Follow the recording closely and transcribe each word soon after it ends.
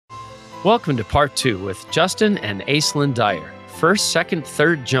Welcome to part 2 with Justin and Aislin Dyer, 1st, 2nd,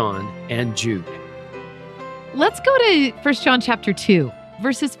 3rd John, and Jude. Let's go to 1 John chapter 2,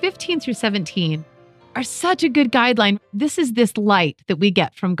 verses 15 through 17 are such a good guideline. This is this light that we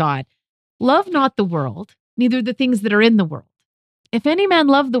get from God. Love not the world, neither the things that are in the world. If any man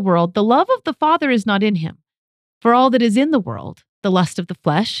love the world, the love of the Father is not in him. For all that is in the world, the lust of the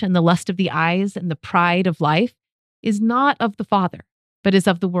flesh and the lust of the eyes and the pride of life, is not of the Father, but is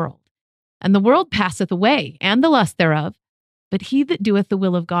of the world. And the world passeth away, and the lust thereof, but he that doeth the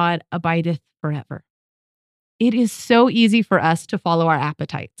will of God abideth forever. It is so easy for us to follow our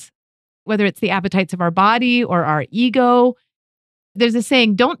appetites, whether it's the appetites of our body or our ego. There's a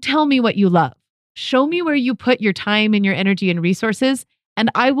saying, don't tell me what you love. Show me where you put your time and your energy and resources, and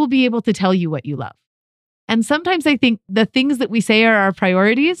I will be able to tell you what you love. And sometimes I think the things that we say are our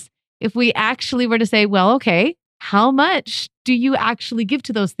priorities, if we actually were to say, well, okay, how much do you actually give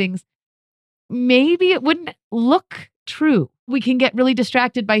to those things? Maybe it wouldn't look true. We can get really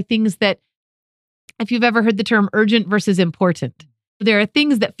distracted by things that, if you've ever heard the term urgent versus important, there are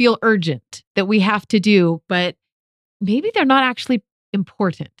things that feel urgent that we have to do, but maybe they're not actually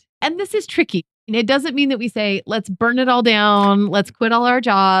important. And this is tricky. It doesn't mean that we say, let's burn it all down. Let's quit all our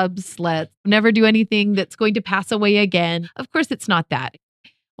jobs. Let's never do anything that's going to pass away again. Of course, it's not that.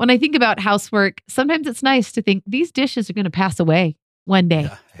 When I think about housework, sometimes it's nice to think these dishes are going to pass away one day.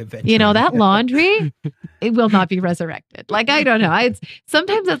 Yeah, eventually. You know, that laundry, it will not be resurrected. Like, I don't know.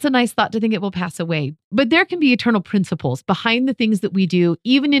 Sometimes that's a nice thought to think it will pass away. But there can be eternal principles behind the things that we do,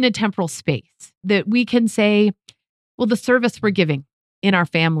 even in a temporal space, that we can say, well, the service we're giving in our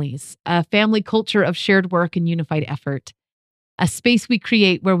families, a family culture of shared work and unified effort, a space we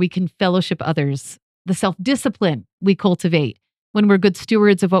create where we can fellowship others, the self-discipline we cultivate when we're good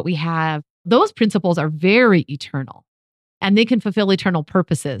stewards of what we have. Those principles are very eternal. And they can fulfill eternal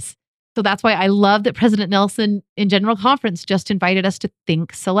purposes. So that's why I love that President Nelson in General Conference just invited us to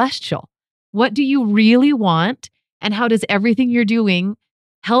think celestial. What do you really want? And how does everything you're doing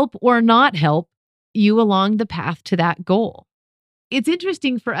help or not help you along the path to that goal? It's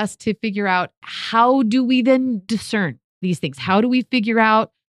interesting for us to figure out, how do we then discern these things? How do we figure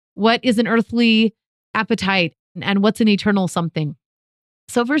out what is an earthly appetite and what's an eternal something?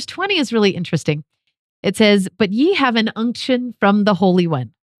 So verse 20 is really interesting. It says, but ye have an unction from the Holy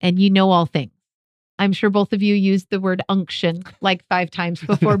One, and ye know all things. I'm sure both of you used the word unction like 5 times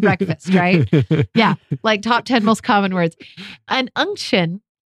before breakfast, right? Yeah, like top 10 most common words. An unction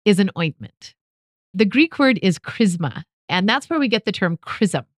is an ointment. The Greek word is chrisma, and that's where we get the term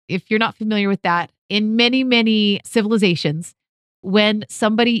chrism. If you're not familiar with that, in many, many civilizations, when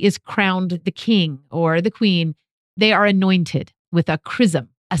somebody is crowned the king or the queen, they are anointed with a chrism,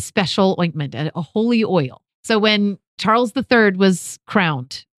 a special ointment, a holy oil. So when Charles III was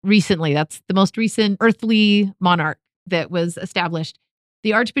crowned recently, that's the most recent earthly monarch that was established,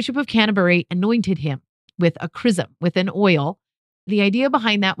 the Archbishop of Canterbury anointed him with a chrism, with an oil. The idea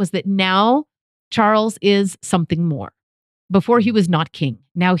behind that was that now Charles is something more. Before he was not king.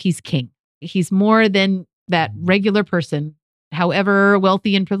 Now he's king. He's more than that regular person, however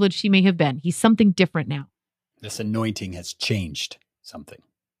wealthy and privileged he may have been. He's something different now. This anointing has changed something.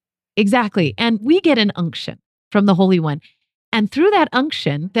 Exactly. And we get an unction from the Holy One. And through that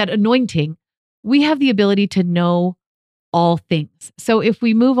unction, that anointing, we have the ability to know all things. So if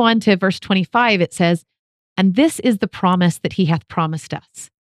we move on to verse 25, it says, and this is the promise that he hath promised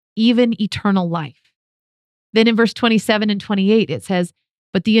us, even eternal life. Then in verse 27 and 28, it says,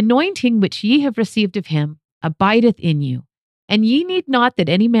 but the anointing which ye have received of him abideth in you, and ye need not that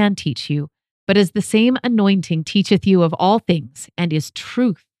any man teach you, but as the same anointing teacheth you of all things, and is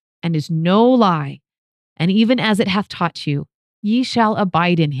truth, and is no lie, and even as it hath taught you, ye shall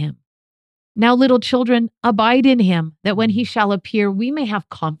abide in him. Now, little children, abide in him, that when he shall appear, we may have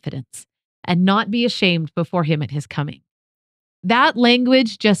confidence, and not be ashamed before him at his coming. That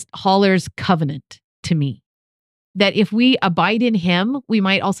language just hollers covenant to me. That if we abide in him, we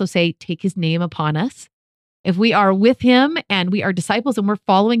might also say, take his name upon us. If we are with him and we are disciples and we're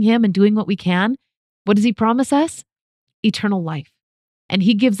following him and doing what we can, what does he promise us? Eternal life. And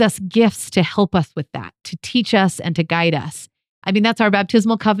he gives us gifts to help us with that, to teach us and to guide us. I mean, that's our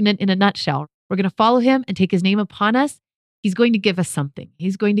baptismal covenant in a nutshell. We're going to follow him and take his name upon us. He's going to give us something.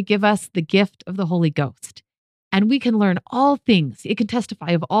 He's going to give us the gift of the Holy Ghost. And we can learn all things. It can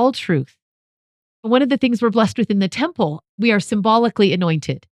testify of all truth. One of the things we're blessed with in the temple, we are symbolically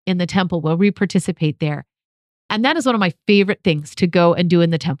anointed in the temple where we participate there. And that is one of my favorite things to go and do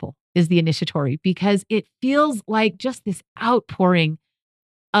in the temple, is the initiatory, because it feels like just this outpouring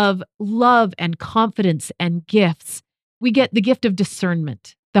of love and confidence and gifts. We get the gift of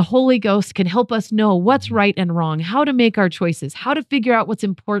discernment. The Holy Ghost can help us know what's right and wrong, how to make our choices, how to figure out what's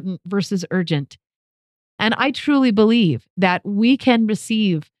important versus urgent. And I truly believe that we can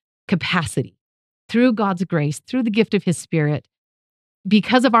receive capacity through God's grace, through the gift of His Spirit,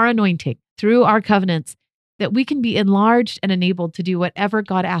 because of our anointing, through our covenants, that we can be enlarged and enabled to do whatever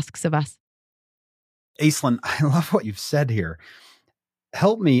God asks of us. Aislin, I love what you've said here.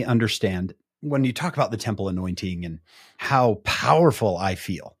 Help me understand when you talk about the temple anointing and how powerful I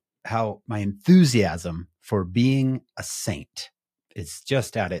feel, how my enthusiasm for being a saint is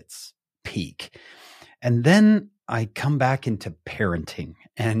just at its peak. And then I come back into parenting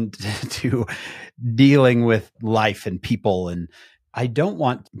and to dealing with life and people. And I don't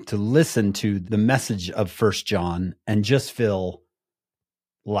want to listen to the message of 1 John and just feel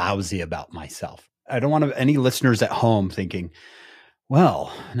lousy about myself. I don't want any listeners at home thinking,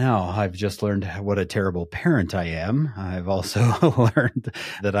 well, now I've just learned what a terrible parent I am. I've also learned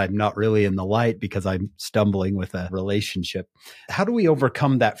that I'm not really in the light because I'm stumbling with a relationship. How do we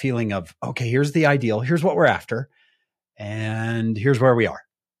overcome that feeling of, okay, here's the ideal, here's what we're after, and here's where we are.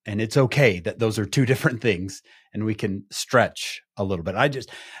 And it's okay that those are two different things, and we can stretch a little bit. I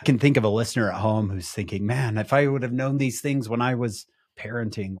can think of a listener at home who's thinking, man, if I would have known these things when I was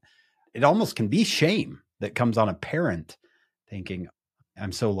parenting, it almost can be shame that comes on a parent thinking,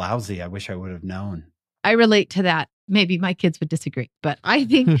 I'm so lousy. I wish I would have known. I relate to that. Maybe my kids would disagree, but I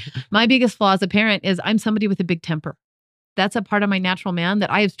think my biggest flaw as a parent is I'm somebody with a big temper. That's a part of my natural man that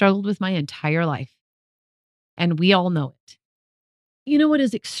I have struggled with my entire life. And we all know it. You know what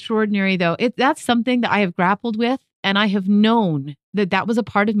is extraordinary though? That's something that I have grappled with, and I have known that that was a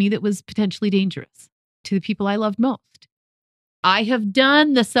part of me that was potentially dangerous to the people I loved most. I have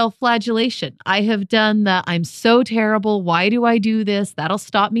done the self-flagellation. I have done the, I'm so terrible. Why do I do this? That'll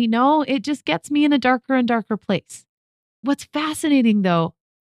stop me. No, it just gets me in a darker and darker place. What's fascinating though,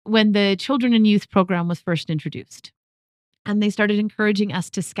 when the children and youth program was first introduced and they started encouraging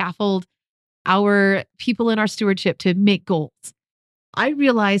us to scaffold our people in our stewardship to make goals, I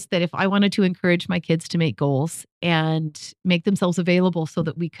realized that if I wanted to encourage my kids to make goals and make themselves available so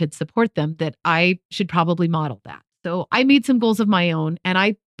that we could support them, that I should probably model that. So I made some goals of my own and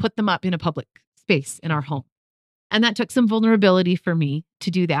I put them up in a public space in our home. And that took some vulnerability for me to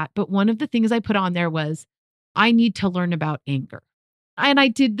do that. But one of the things I put on there was, I need to learn about anger. And I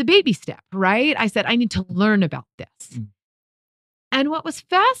did the baby step, right? I said, I need to learn about this. And what was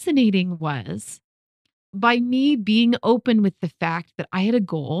fascinating was, by me being open with the fact that I had a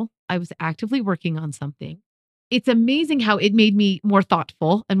goal, I was actively working on something. It's amazing how it made me more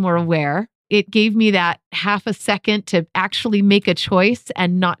thoughtful and more aware. It gave me that half a second to actually make a choice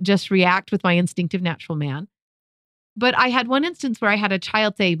and not just react with my instinctive natural man. But I had one instance where I had a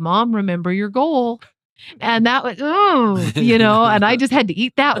child say, Mom, remember your goal. And that was, and I just had to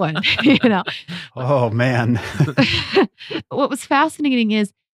eat that one, Oh, man. What was fascinating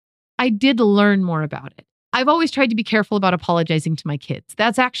is I did learn more about it. I've always tried to be careful about apologizing to my kids.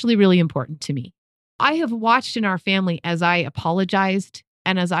 That's actually really important to me. I have watched in our family as I apologized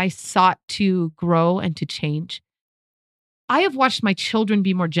and as I sought to grow and to change, I have watched my children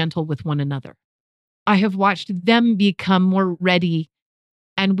be more gentle with one another. I have watched them become more ready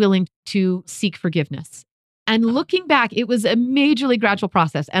and willing to seek forgiveness. And looking back, it was a majorly gradual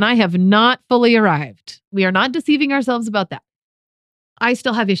process, and I have not fully arrived. We are not deceiving ourselves about that. I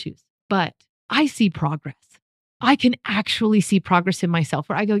still have issues, but I see progress. I can actually see progress in myself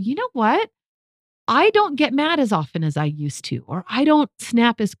where I go, you know what? I don't get mad as often as I used to, or I don't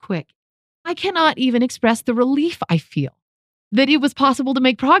snap as quick. I cannot even express the relief I feel that it was possible to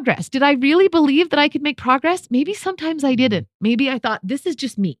make progress. Did I really believe that I could make progress? Maybe sometimes I didn't. Maybe I thought, this is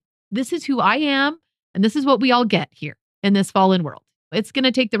just me. This is who I am. And this is what we all get here in this fallen world. It's going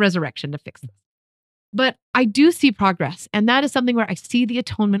to take the resurrection to fix this. But I do see progress. And that is something where I see the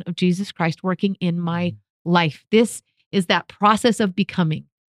atonement of Jesus Christ working in my life. This is that process of becoming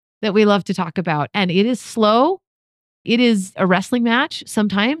that we love to talk about. And it is slow. It is a wrestling match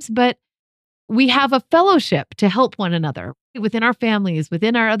sometimes, but we have a fellowship to help one another within our families,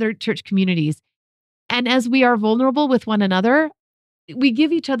 within our other church communities. And as we are vulnerable with one another, we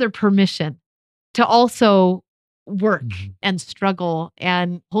give each other permission to also work and struggle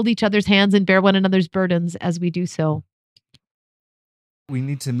and hold each other's hands and bear one another's burdens as we do so. We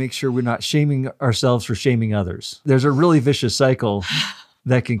need to make sure we're not shaming ourselves for shaming others. There's a really vicious cycle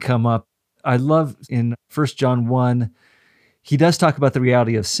that can come up. I love in 1 John 1, he does talk about the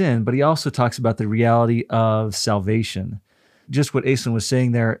reality of sin, but he also talks about the reality of salvation. Just what Aislin was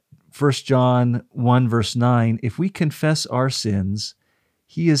saying there, 1 John 1 verse 9, if we confess our sins,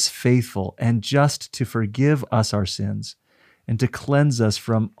 he is faithful and just to forgive us our sins and to cleanse us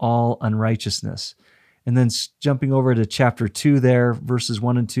from all unrighteousness. And then jumping over to chapter 2 there, verses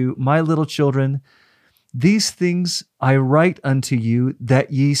 1 and 2, my little children, these things I write unto you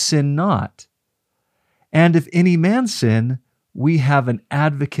that ye sin not. And if any man sin, we have an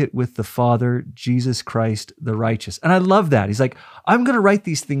advocate with the Father, Jesus Christ the righteous. And I love that. He's like, I'm going to write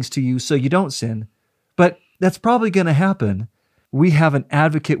these things to you so you don't sin, but that's probably going to happen. We have an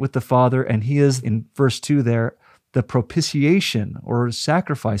advocate with the Father, and he is, in verse 2 there, the propitiation or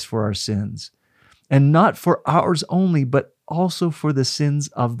sacrifice for our sins, and not for ours only, but also for the sins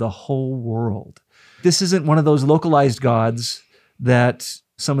of the whole world. This isn't one of those localized gods that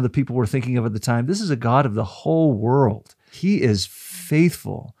some of the people were thinking of at the time. This is a God of the whole world. He is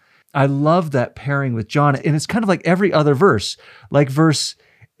faithful. I love that pairing with John. And it's kind of like every other verse. Like verse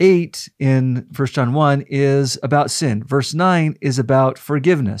 8 in 1 John 1 is about sin. Verse 9 is about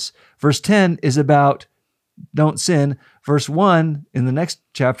forgiveness. Verse 10 is about don't sin. Verse 1 in the next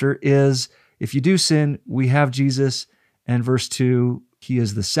chapter is if you do sin, we have Jesus. And verse 2, he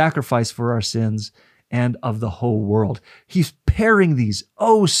is the sacrifice for our sins and of the whole world. He's pairing these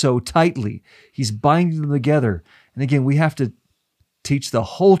oh so tightly. He's binding them together. And again, we have to teach the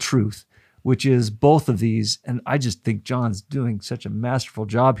whole truth, which is both of these. And I just think John's doing such a masterful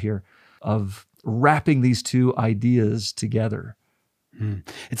job here of wrapping these two ideas together.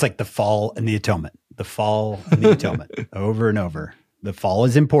 It's like the fall and the atonement, the fall and the atonement over and over. The fall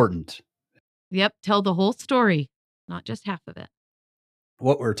is important. Yep. Tell the whole story, not just half of it.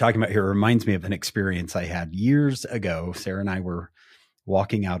 What we're talking about here reminds me of an experience I had years ago. Sarah and I were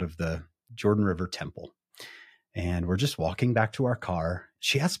walking out of the Jordan River Temple, and we're just walking back to our car.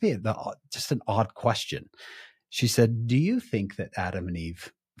 She asked me just an odd question. She said, do you think that Adam and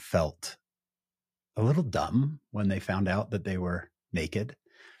Eve felt a little dumb when they found out that they were naked?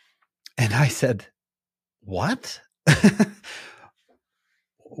 And I said, what?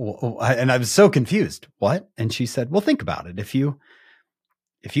 And I was so confused. What? And she said, well, think about it. If you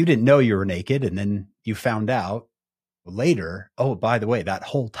didn't know you were naked and then you found out later, oh, by the way, that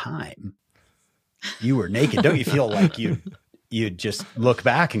whole time you were naked, don't you feel like you just look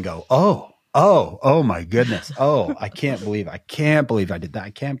back and go, oh my goodness. Oh, I can't believe I did that.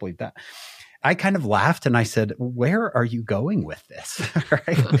 I can't believe that. I kind of laughed and I said, where are you going with this?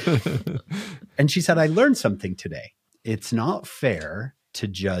 Right? And she said, I learned something today. It's not fair to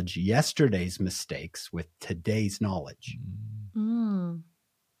judge yesterday's mistakes with today's knowledge. Mm.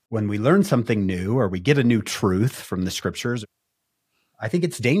 When we learn something new or we get a new truth from the scriptures, I think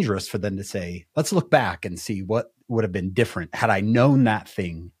it's dangerous for them to say, let's look back and see what would have been different had I known that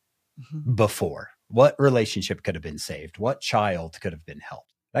thing before. What relationship could have been saved? What child could have been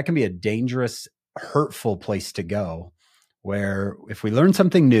helped? That can be a dangerous, hurtful place to go, where if we learn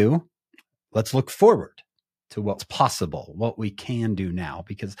something new, let's look forward to what's possible, what we can do now,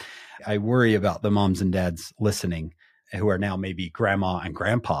 because I worry about the moms and dads listening who are now maybe grandma and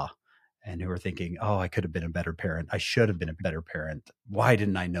grandpa and who are thinking, oh, I could have been a better parent. I should have been a better parent. Why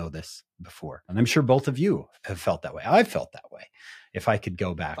didn't I know this before? And I'm sure both of you have felt that way. I've felt that way. If I could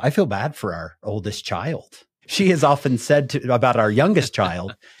go back, I feel bad for our oldest child. She has often said about our youngest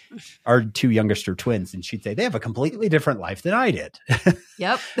child, our two youngest are twins, and she'd say, they have a completely different life than I did.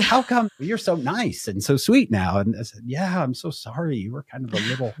 Yep. How come you're so nice and so sweet now? And I said, yeah, I'm so sorry. You were kind of a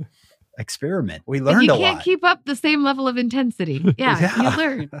little experiment. We learned a lot. You can't keep up the same level of intensity. Yeah. You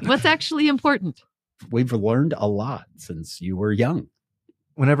learn what's actually important. We've learned a lot since you were young.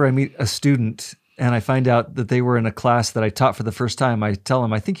 Whenever I meet a student and I find out that they were in a class that I taught for the first time, I tell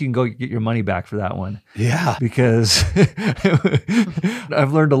them, I think you can go get your money back for that one. Yeah. Because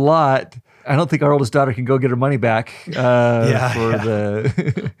I've learned a lot. I don't think our oldest daughter can go get her money back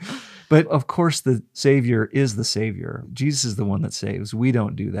the... But of course, the Savior is the Savior. Jesus is the one that saves. We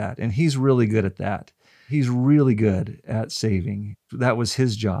don't do that. And he's really good at that. He's really good at saving. That was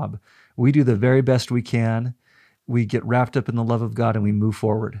his job. We do the very best we can. We get wrapped up in the love of God and we move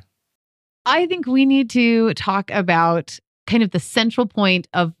forward. I think we need to talk about kind of the central point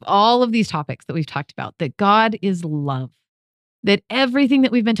of all of these topics that we've talked about, that God is love. That everything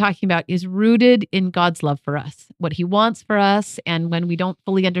that we've been talking about is rooted in God's love for us, what he wants for us, and when we don't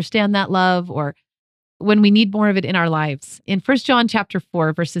fully understand that love or when we need more of it in our lives. In 1 John chapter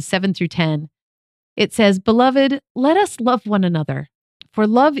 4, verses 7 through 10, it says, Beloved, let us love one another, for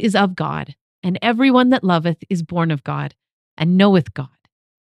love is of God, and everyone that loveth is born of God, and knoweth God.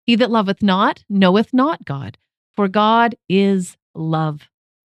 He that loveth not, knoweth not God, for God is love.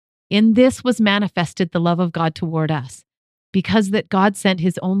 In this was manifested the love of God toward us, because that God sent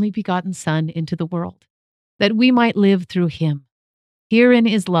his only begotten Son into the world, that we might live through him. Herein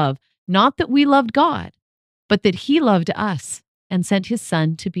is love, not that we loved God, but that he loved us and sent his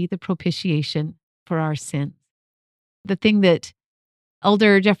son to be the propitiation for our sins. The thing that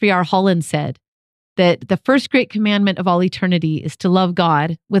Elder Jeffrey R. Holland said, that the first great commandment of all eternity is to love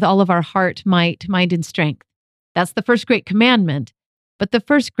God with all of our heart, might, mind, and strength. That's the first great commandment. But the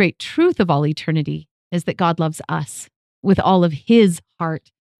first great truth of all eternity is that God loves us with all of his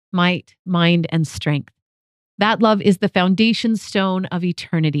heart, might, mind, and strength. That love is the foundation stone of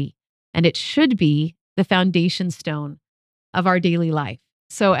eternity, and it should be the foundation stone of our daily life.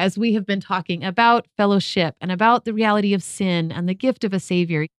 So as we have been talking about fellowship and about the reality of sin and the gift of a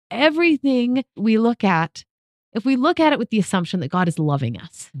Savior, everything we look at, if we look at it with the assumption that God is loving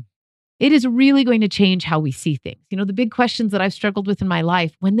us, it is really going to change how we see things. You know, the big questions that I've struggled with in my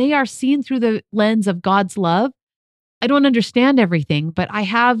life, when they are seen through the lens of God's love, I don't understand everything, but I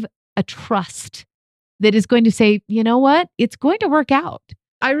have a trust that is going to say, you know what? It's going to work out.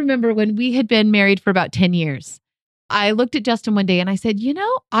 I remember when we had been married for about 10 years, I looked at Justin one day and I said, you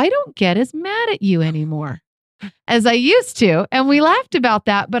know, I don't get as mad at you anymore as I used to. And we laughed about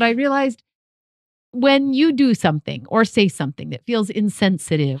that, but I realized when you do something or say something that feels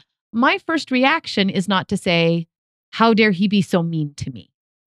insensitive, my first reaction is not to say, how dare he be so mean to me?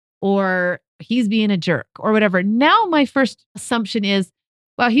 Or he's being a jerk or whatever. Now my first assumption is,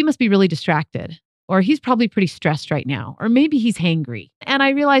 well, he must be really distracted, or he's probably pretty stressed right now, or maybe he's hangry. And I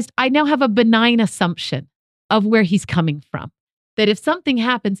realized I now have a benign assumption of where he's coming from. That if something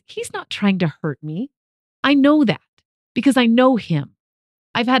happens, he's not trying to hurt me. I know that because I know him.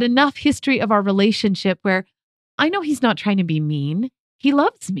 I've had enough history of our relationship where I know he's not trying to be mean. He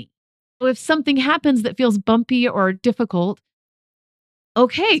loves me. So if something happens that feels bumpy or difficult,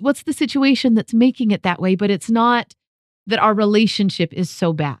 okay, what's the situation that's making it that way? But it's not that our relationship is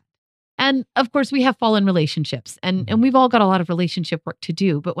so bad. And of course, we have fallen relationships and we've all got a lot of relationship work to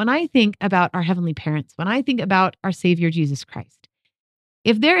do. But when I think about our heavenly parents, when I think about our Savior, Jesus Christ,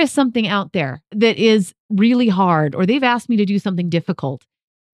 if there is something out there that is really hard or they've asked me to do something difficult,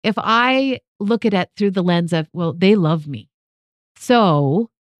 if I look at it through the lens of, well, they love me.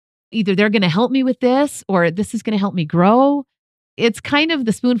 So either they're going to help me with this or this is going to help me grow. It's kind of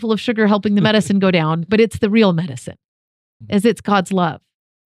the spoonful of sugar helping the medicine go down, but it's the real medicine, as it's God's love.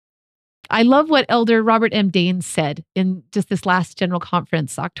 I love what Elder Robert M. Daines said in just this last general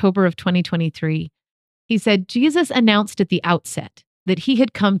conference, October of 2023. He said, Jesus announced at the outset that he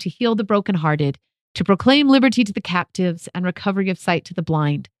had come to heal the brokenhearted, to proclaim liberty to the captives and recovery of sight to the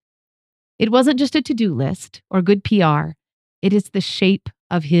blind. It wasn't just a to-do list or good PR. It is the shape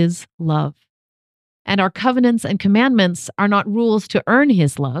of his love. And our covenants and commandments are not rules to earn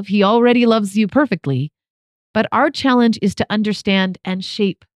his love. He already loves you perfectly. But our challenge is to understand and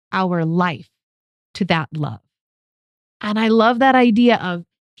shape our life to that love. And I love that idea of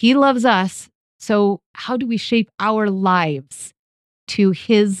he loves us. So how do we shape our lives to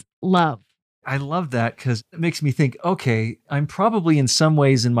his love? I love that because it makes me think, okay, I'm probably in some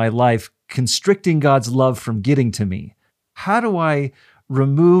ways in my life constricting God's love from getting to me. How do I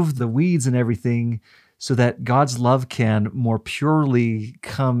remove the weeds and everything so that God's love can more purely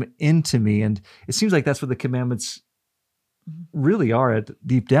come into me? And it seems like that's what the commandments really are at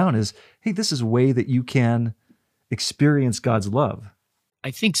deep down is, hey, this is a way that you can experience God's love.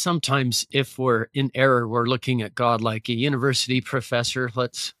 I think sometimes if we're in error, we're looking at God like a university professor.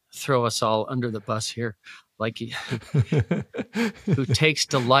 Let's throw us all under the bus here, like who takes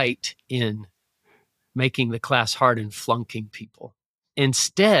delight in making the class hard and flunking people,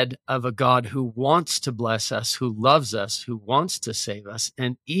 instead of a God who wants to bless us, who loves us, who wants to save us,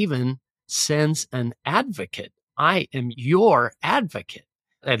 and even sends an advocate. I am your advocate.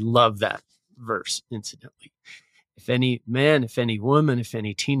 I love that verse, incidentally. If any man, if any woman, if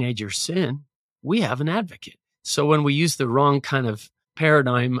any teenager sin, we have an advocate. So when we use the wrong kind of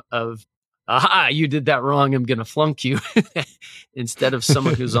paradigm of, aha, you did that wrong, I'm going to flunk you, instead of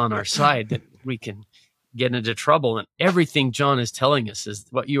someone who's on our side, that we can get into trouble. And everything John is telling us is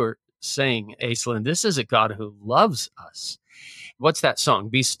what you were saying, Aislin. This is a God who loves us. What's that song?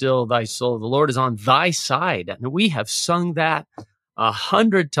 Be still, thy soul. The Lord is on thy side. And we have sung that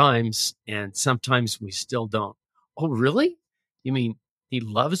 100 times, and sometimes we still don't. Oh, really? You mean he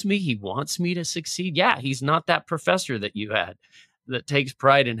loves me? He wants me to succeed? Yeah, he's not that professor that you had that takes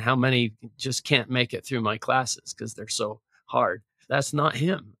pride in how many just can't make it through my classes because they're so hard. That's not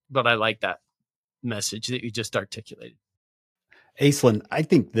him. But I like that message that you just articulated. Aislin, I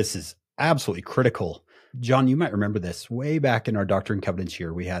think this is absolutely critical. John, you might remember this. Way back in our Doctrine and Covenants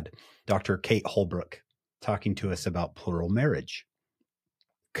year, we had Dr. Kate Holbrook talking to us about plural marriage.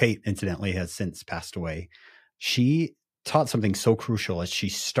 Kate, incidentally, has since passed away. She taught something so crucial as she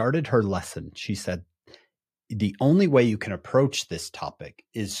started her lesson. She said, the only way you can approach this topic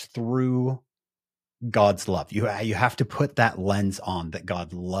is through God's love. You have to put that lens on that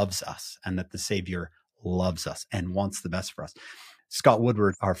God loves us and that the Savior loves us and wants the best for us. Scott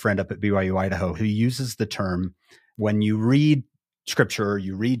Woodward, our friend up at BYU Idaho, who uses the term, when you read scripture,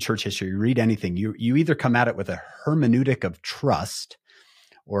 you read church history, you read anything, you either come at it with a hermeneutic of trust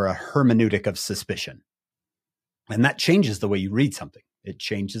or a hermeneutic of suspicion. And that changes the way you read something. It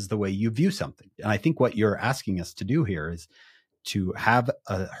changes the way you view something. And I think what you're asking us to do here is to have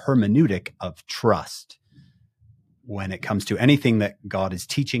a hermeneutic of trust when it comes to anything that God is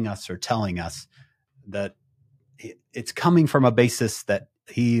teaching us or telling us, that it's coming from a basis that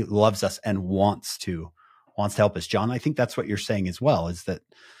he loves us and wants to help us. John, I think that's what you're saying as well, is that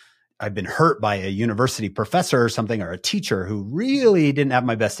I've been hurt by a university professor or something, or a teacher who really didn't have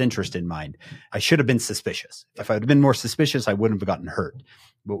my best interest in mind. I should have been suspicious. If I'd been more suspicious, I wouldn't have gotten hurt.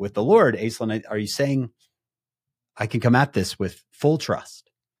 But with the Lord, Aislin, are you saying I can come at this with full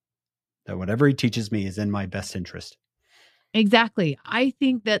trust that whatever he teaches me is in my best interest? Exactly. I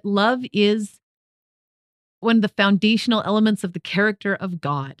think that love is one of the foundational elements of the character of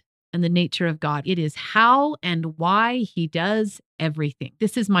God and the nature of God. It is how and why he does everything.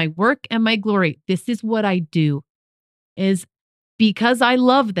 This is my work and my glory. This is what I do, is because I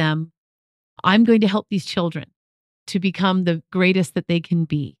love them, I'm going to help these children to become the greatest that they can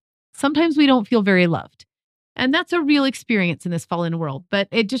be. Sometimes we don't feel very loved. And that's a real experience in this fallen world. But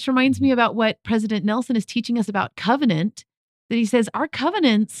it just reminds me about what President Nelson is teaching us about covenant, that he says our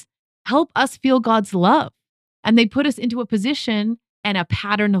covenants help us feel God's love. And they put us into a position and a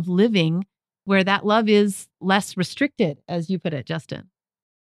pattern of living where that love is less restricted, as you put it, Justin.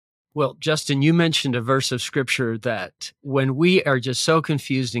 Well, Justin, you mentioned a verse of scripture that when we are just so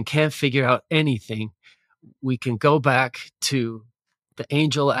confused and can't figure out anything, we can go back to the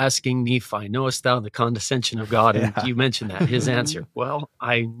angel asking Nephi, knowest thou the condescension of God? And you mentioned that, his answer, well,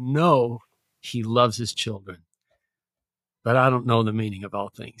 I know he loves his children, but I don't know the meaning of all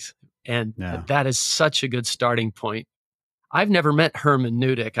things. And that is such a good starting point. I've never met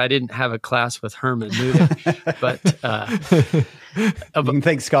hermeneutic. I didn't have a class with hermeneutic, but you can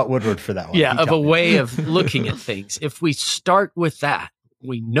thank Scott Woodward for that one. Yeah, of a way of looking at things. If we start with that,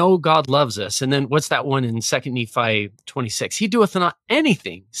 we know God loves us. And then what's that one in 2 Nephi 26? He doeth not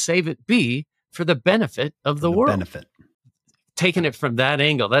anything, save it be for the benefit of the world. Benefit. Taking it from that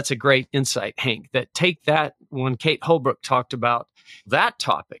angle, that's a great insight, Hank, that take that when Kate Holbrook talked about that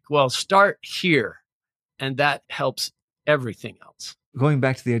topic. Well, start here, and that helps everything else. Going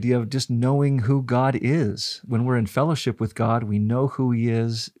back to the idea of just knowing who God is. When we're in fellowship with God, we know who he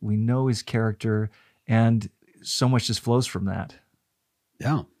is, we know his character, and so much just flows from that.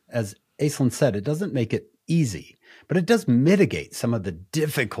 Yeah. As Aislin said, it doesn't make it easy, but it does mitigate some of the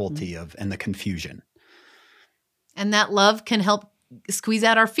difficulty of and the confusion. And that love can help squeeze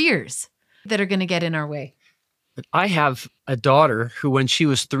out our fears that are going to get in our way. I have a daughter who, when she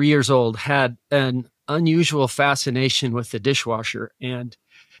was 3 years old, had an unusual fascination with the dishwasher. And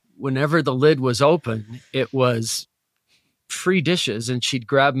whenever the lid was open, it was free dishes, and she'd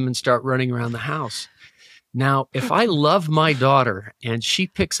grab them and start running around the house. Now, if I love my daughter and she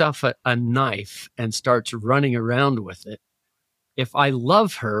picks up a knife and starts running around with it, if I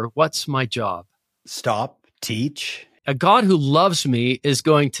love her, what's my job? Stop, teach. A God who loves me is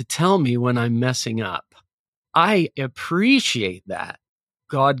going to tell me when I'm messing up. I appreciate that.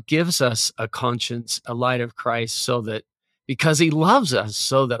 God gives us a conscience, a light of Christ, so that because he loves us,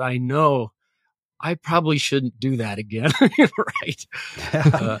 so that I know I probably shouldn't do that again.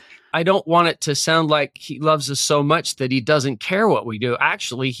 Right. I don't want it to sound like he loves us so much that he doesn't care what we do.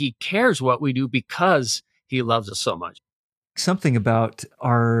 Actually, he cares what we do because he loves us so much. Something about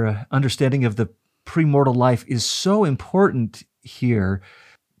our understanding of the premortal life is so important here,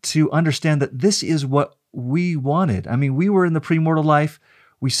 to understand that this is what we wanted. I mean, we were in the premortal life.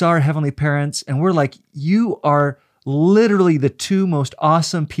 We saw our heavenly parents, and we're like, you are literally the two most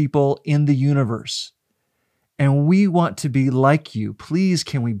awesome people in the universe. And we want to be like you. Please,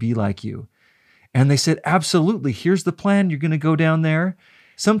 can we be like you? And they said, absolutely. Here's the plan. You're going to go down there.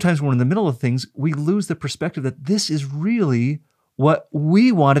 Sometimes when we're in the middle of things, we lose the perspective that this is really what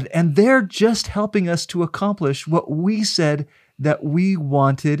we wanted, and they're just helping us to accomplish what we said that we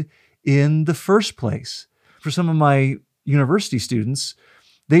wanted in the first place. For some of my university students,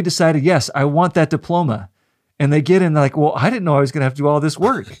 they decided, yes, I want that diploma. And they get in, they're like, well, I didn't know I was going to have to do all this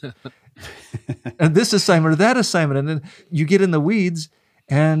work. And this assignment or that assignment. And then you get in the weeds,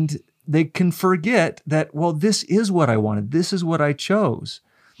 and they can forget that, well, this is what I wanted. This is what I chose.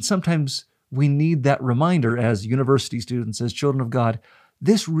 Sometimes we need that reminder as university students, as children of God.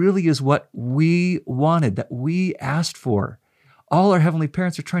 this really is what we wanted, that we asked for. All our heavenly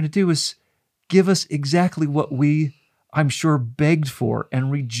parents are trying to do is give us exactly what we, I'm sure, begged for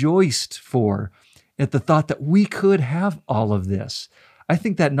and rejoiced for at the thought that we could have all of this. I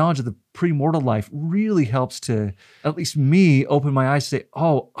think that knowledge of the premortal life really helps to, at least me, open my eyes to say,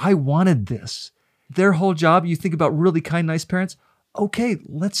 oh, I wanted this. Their whole job, you think about really kind, nice parents, okay,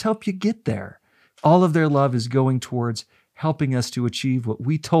 let's help you get there. All of their love is going towards helping us to achieve what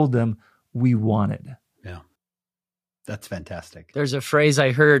we told them we wanted. Yeah. That's fantastic. There's a phrase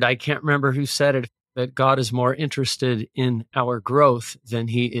I heard, I can't remember who said it, that God is more interested in our growth than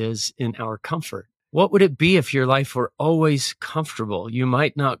he is in our comfort. What would it be if your life were always comfortable? You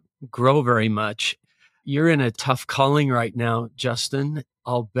might not grow very much. You're in a tough calling right now, Justin.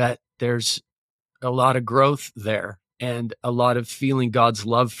 I'll bet there's a lot of growth there and a lot of feeling God's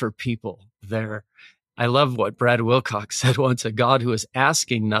love for people there. I love what Brad Wilcox said once, a God who is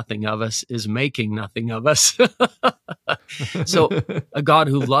asking nothing of us is making nothing of us. So a God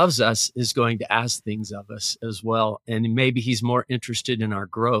who loves us is going to ask things of us as well. And maybe he's more interested in our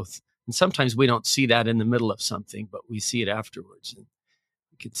growth. And sometimes we don't see that in the middle of something, but we see it afterwards. And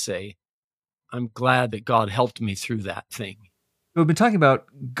we could say, I'm glad that God helped me through that thing. We've been talking about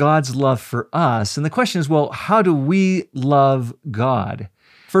God's love for us. And the question is, well, how do we love God?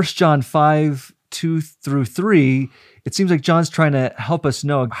 1 John 5, 2 through 3, it seems like John's trying to help us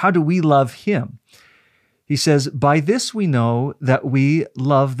know, how do we love him? He says, by this we know that we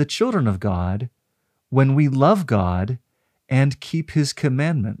love the children of God, when we love God and keep his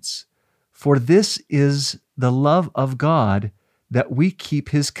commandments. For this is the love of God, that we keep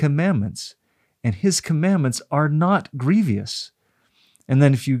his commandments, and his commandments are not grievous. And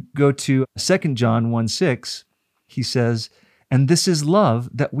then if you go to 2 John 1:6, he says, and this is love,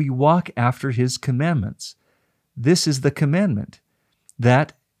 that we walk after his commandments. This is the commandment,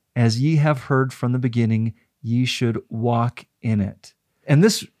 that as ye have heard from the beginning, ye should walk in it. And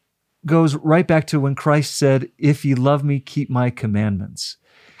this goes right back to when Christ said, if ye love me, keep my commandments.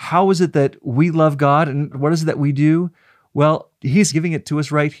 How is it that we love God, and what is it that we do? Well, he's giving it to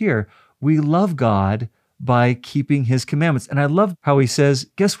us right here. We love God by keeping his commandments. And I love how he says,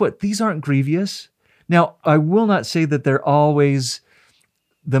 guess what? These aren't grievous. Now, I will not say that they're always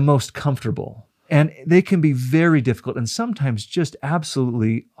the most comfortable, and they can be very difficult and sometimes just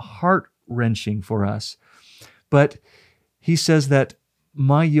absolutely heart-wrenching for us. But he says that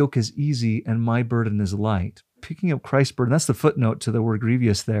my yoke is easy and my burden is light. Picking up Christ's burden, that's the footnote to the word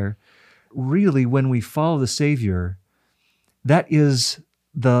grievous there. Really, when we follow the Savior, that is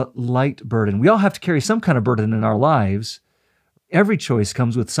the light burden. We all have to carry some kind of burden in our lives. Every choice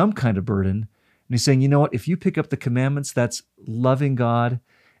comes with some kind of burden. And he's saying, you know what? If you pick up the commandments, that's loving God.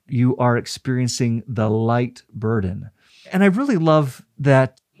 You are experiencing the light burden. And I really love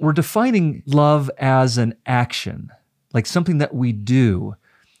that we're defining love as an action, like something that we do.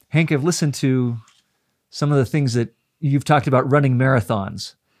 Hank, I've listened to some of the things that you've talked about running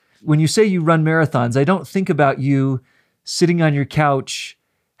marathons. When you say you run marathons, I don't think about you sitting on your couch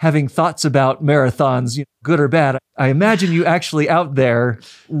having thoughts about marathons, good or bad. I imagine you actually out there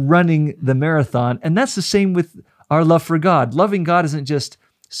running the marathon. And that's the same with our love for God. Loving God isn't just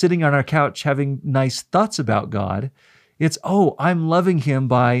sitting on our couch having nice thoughts about God. It's, oh, I'm loving him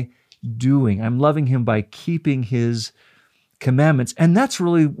by doing. I'm loving him by keeping his commandments. And that's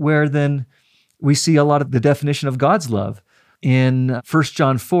really where then we see a lot of the definition of God's love. In 1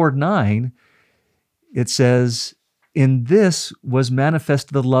 John 4:9, it says, in this was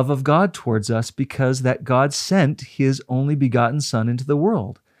manifest the love of God towards us, because that God sent his only begotten Son into the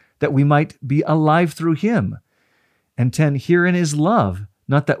world, that we might be alive through him. And 10, herein is love,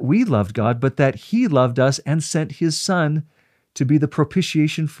 not that we loved God, but that he loved us and sent his Son to be the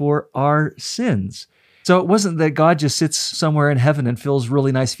propitiation for our sins. So it wasn't that God just sits somewhere in heaven and feels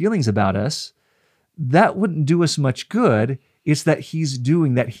really nice feelings about us. That wouldn't do us much good. It's that he's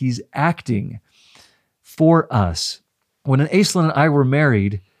doing, that he's acting for us. When Aislin and I were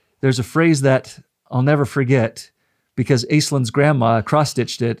married, there's a phrase that I'll never forget, because Aislin's grandma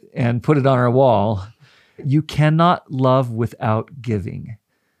cross-stitched it and put it on our wall. You cannot love without giving.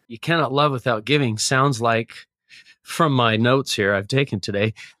 You cannot love without giving sounds like, from my notes here I've taken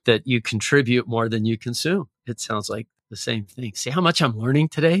today, that you contribute more than you consume. It sounds like the same thing. See how much I'm learning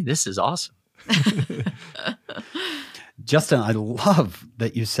today? This is awesome. Justin, I love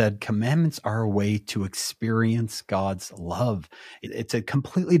that you said commandments are a way to experience God's love. It's a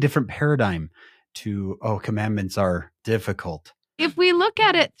completely different paradigm to, commandments are difficult. If we look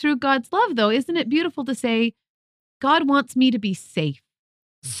at it through God's love, though, isn't it beautiful to say, God wants me to be safe.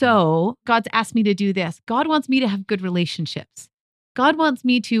 So God's asked me to do this. God wants me to have good relationships. God wants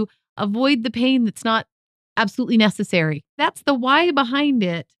me to avoid the pain that's not absolutely necessary. That's the why behind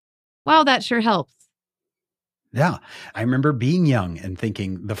it. Wow, that sure helps. Yeah. I remember being young and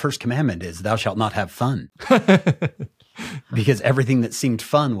thinking the first commandment is thou shalt not have fun, because everything that seemed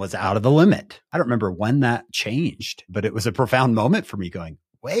fun was out of the limit. I don't remember when that changed, but it was a profound moment for me going,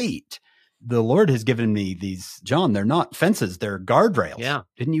 wait, the Lord has given me these, John, they're not fences, they're guardrails. Yeah.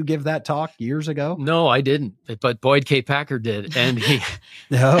 Didn't you give that talk years ago? No, I didn't, but Boyd K. Packer did. And he,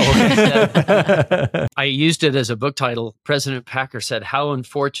 No. I used it as a book title. President Packer said, how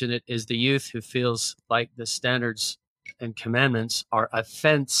unfortunate is the youth who feels like the standards and commandments are a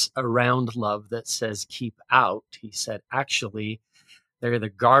fence around love that says keep out. He said, actually, they're the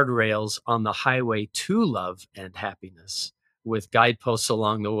guardrails on the highway to love and happiness, with guideposts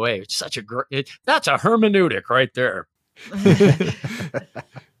along the way. It's such that's a hermeneutic right there.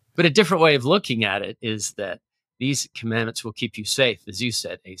 But a different way of looking at it is that these commandments will keep you safe, as you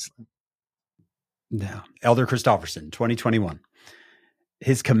said, Aislin. No. Elder Christofferson, 2021.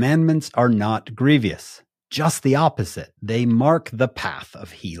 His commandments are not grievous, just the opposite. They mark the path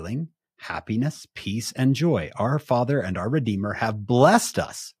of healing, happiness, peace, and joy. Our Father and our Redeemer have blessed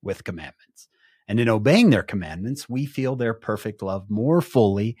us with commandments. And in obeying their commandments, we feel their perfect love more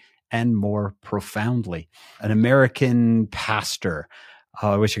fully and more profoundly. An American pastor,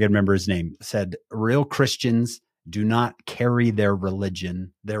 I wish I could remember his name, said, real Christians do not carry their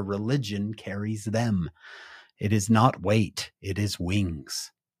religion carries them. It is not weight, it is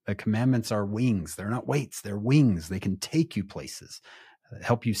wings. The commandments are wings. They're not weights, they're wings. They can take you places,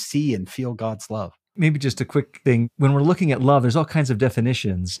 help you see and feel God's love. Maybe just a quick thing. When we're looking at love, there's all kinds of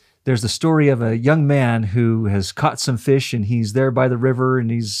definitions. There's the story of a young man who has caught some fish, and he's there by the river, and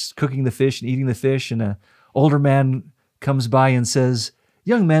he's cooking the fish and eating the fish, and an older man comes by and says,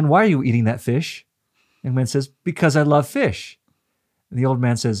 young man, why are you eating that fish? The young man says, because I love fish. And the old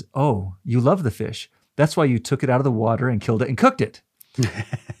man says, oh, you love the fish. That's why you took it out of the water and killed it and cooked it.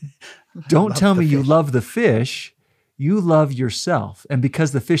 Don't tell me you love the fish. You love yourself. And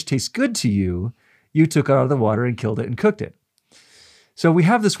because the fish tastes good to you, you took it out of the water and killed it and cooked it. So we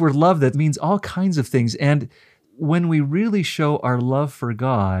have this word love that means all kinds of things. And when we really show our love for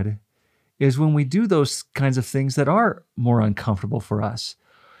God is when we do those kinds of things that are more uncomfortable for us.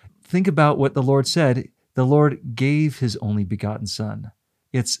 Think about what the Lord said. The Lord gave his only begotten Son.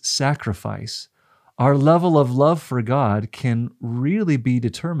 It's sacrifice. Our level of love for God can really be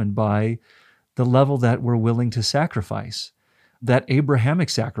determined by the level that we're willing to sacrifice, that Abrahamic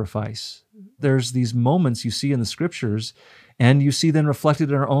sacrifice. There's these moments you see in the scriptures, and you see them reflected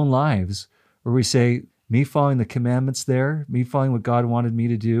in our own lives, where we say, me following the commandments there, me following what God wanted me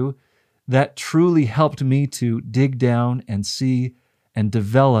to do, that truly helped me to dig down and see and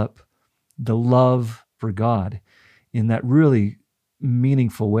develop the love for God in that really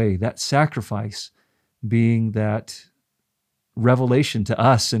meaningful way, that sacrifice being that revelation to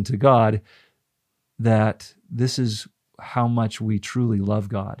us and to God that this is how much we truly love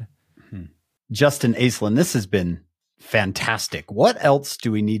God. Justin, Aislin, this has been fantastic. What else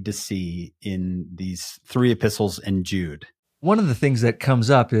do we need to see in these three epistles and Jude? One of the things that comes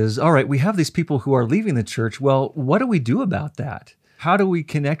up is, all right, we have these people who are leaving the church. Well, what do we do about that? How do we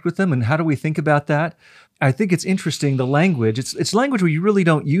connect with them, and how do we think about that? I think it's interesting, the language. It's language we really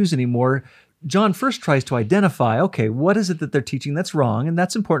don't use anymore. John first tries to identify, okay, what is it that they're teaching that's wrong? And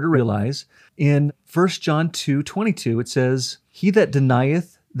that's important to realize. In 1 John 2:22, it says, he that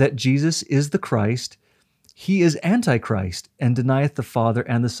denieth that Jesus is the Christ, he is Antichrist, and denieth the Father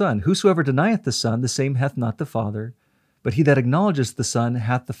and the Son. Whosoever denieth the Son, the same hath not the Father. But he that acknowledges the Son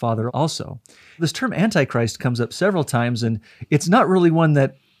hath the Father also. This term Antichrist comes up several times, and it's not really one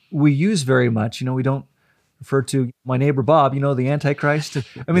that we use very much. We don't refer to my neighbor Bob, the Antichrist.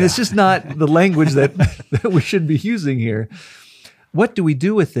 I mean, It's just not the language that we should be using here. What do we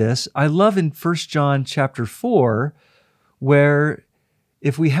do with this? I love in 1 John chapter 4, where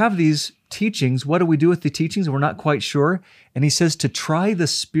if we have these teachings, what do we do with the teachings? We're not quite sure. And he says to try the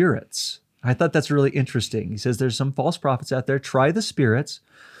spirits. I thought that's really interesting. He says there's some false prophets out there. Try the spirits,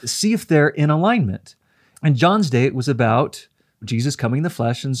 see if they're in alignment. In John's day, it was about Jesus coming in the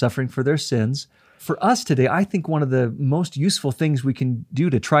flesh and suffering for their sins. For us today, I think one of the most useful things we can do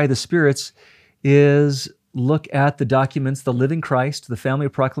to try the spirits is look at the documents, the Living Christ, the Family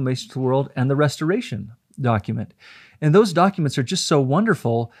of Proclamation to the World, and the Restoration document. And those documents are just so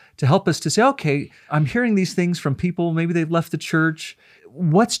wonderful to help us to say, okay, I'm hearing these things from people, maybe they've left the church.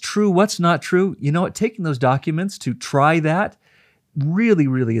 What's true, what's not true? You know what? Taking those documents to try that really,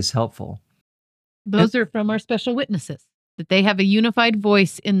 really is helpful. Those are from our special witnesses, that they have a unified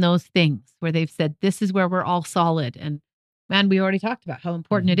voice in those things where they've said, this is where we're all solid. And And we already talked about how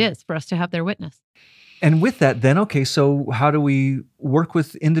important it is for us to have their witness. And with that, then, okay, so how do we work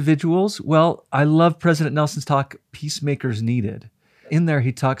with individuals? Well, I love President Nelson's talk, Peacemakers Needed. In there,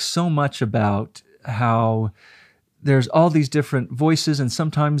 he talks so much about how there's all these different voices, and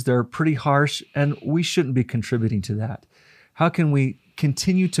sometimes they're pretty harsh, and we shouldn't be contributing to that. How can we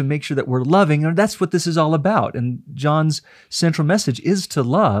continue to make sure that we're loving? And that's what this is all about. And John's central message is to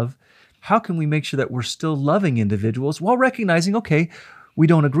love. How can we make sure that we're still loving individuals while recognizing, okay, we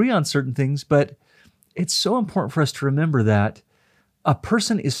don't agree on certain things, but it's so important for us to remember that a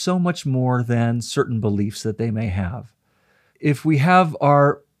person is so much more than certain beliefs that they may have. If we have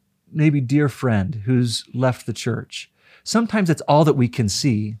our maybe dear friend who's left the church, sometimes it's all that we can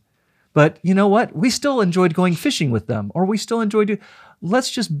see. But you know what? We still enjoyed going fishing with them, or we still enjoyed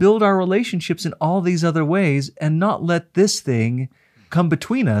let's just build our relationships in all these other ways and not let this thing come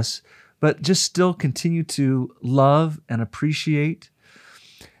between us, but just still continue to love and appreciate.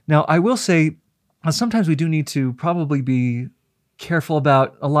 Now, I will say, sometimes we do need to probably be careful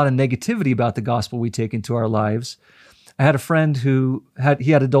about a lot of negativity about the gospel we take into our lives. I had a friend who had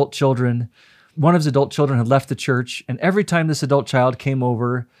adult children. One of his adult children had left the church, and every time this adult child came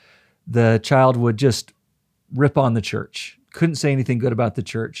over, the child would just rip on the church, couldn't say anything good about the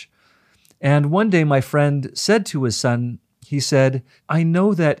church. And one day my friend said to his son, he said, I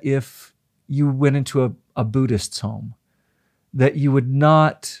know that if you went into a Buddhist's home, that you would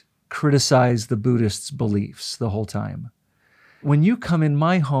not criticize the Buddhists' beliefs the whole time. When you come in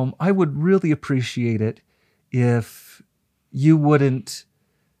my home, I would really appreciate it if you wouldn't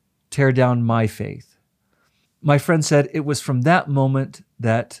tear down my faith. My friend said it was from that moment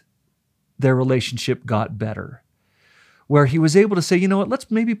that their relationship got better, where he was able to say, you know what,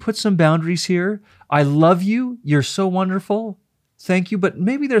 let's maybe put some boundaries here. I love you. You're so wonderful. Thank you. But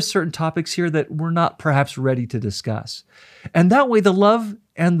maybe there's certain topics here that we're not perhaps ready to discuss. And that way the love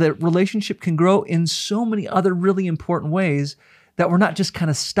and the relationship can grow in so many other really important ways that we're not just kind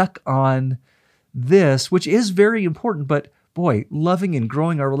of stuck on this, which is very important. But boy, loving and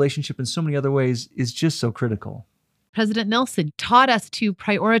growing our relationship in so many other ways is just so critical. President Nelson taught us to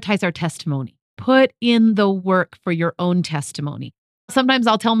prioritize our testimony. Put in the work for your own testimony. Sometimes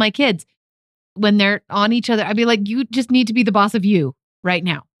I'll tell my kids when they're on each other, I'd be like, you just need to be the boss of you right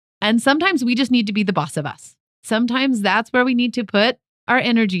now. And sometimes we just need to be the boss of us. Sometimes that's where we need to put our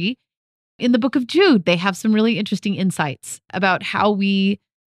energy. In the book of Jude, they have some really interesting insights about how we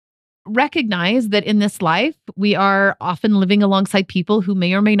recognize that in this life, we are often living alongside people who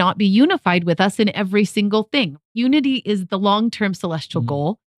may or may not be unified with us in every single thing. Unity is the long-term celestial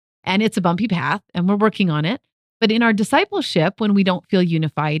goal, and it's a bumpy path, and we're working on it. But in our discipleship, when we don't feel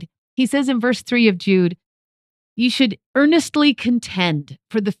unified, he says in verse 3 of Jude, you should earnestly contend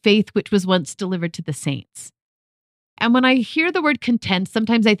for the faith which was once delivered to the saints. And when I hear the word contend,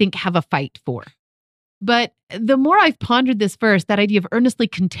 sometimes I think have a fight for. But the more I've pondered this verse, that idea of earnestly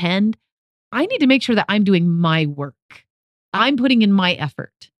contend, I need to make sure that I'm doing my work. I'm putting in my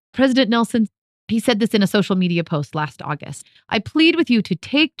effort. President Nelson, he said this in a social media post last August. I plead with you to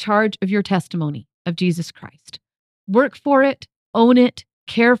take charge of your testimony of Jesus Christ. Work for it, own it,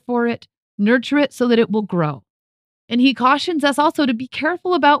 care for it, nurture it so that it will grow. And he cautions us also to be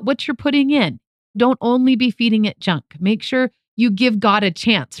careful about what you're putting in. Don't only be feeding it junk. Make sure you give God a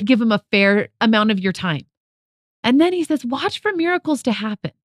chance. Give him a fair amount of your time. And then he says, watch for miracles to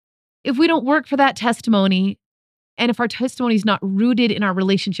happen. If we don't work for that testimony, and if our testimony is not rooted in our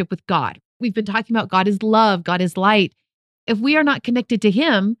relationship with God, we've been talking about God is love, God is light. If we are not connected to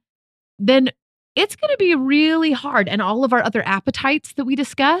him, then it's going to be really hard. And all of our other appetites that we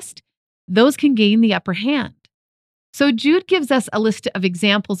discussed, those can gain the upper hand. So Jude gives us a list of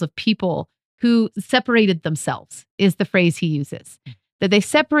examples of people who separated themselves, is the phrase he uses, that they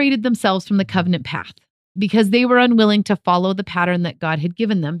separated themselves from the covenant path because they were unwilling to follow the pattern that God had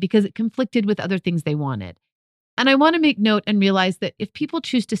given them because it conflicted with other things they wanted. And I want to make note and realize that if people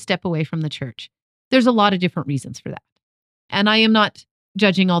choose to step away from the church, there's a lot of different reasons for that. And I am not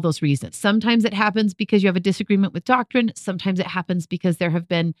judging all those reasons. Sometimes it happens because you have a disagreement with doctrine. Sometimes it happens because there have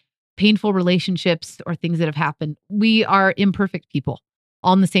been painful relationships or things that have happened. We are imperfect people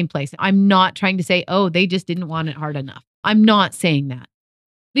all in the same place. I'm not trying to say, oh, they just didn't want it hard enough. I'm not saying that.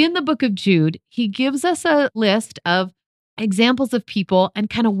 In the book of Jude, he gives us a list of examples of people and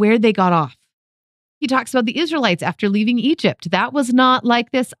kind of where they got off. He talks about the Israelites after leaving Egypt. That was not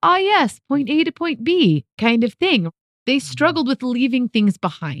like this, yes, point A to point B kind of thing. They struggled with leaving things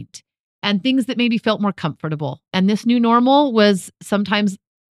behind and things that maybe felt more comfortable. And this new normal was sometimes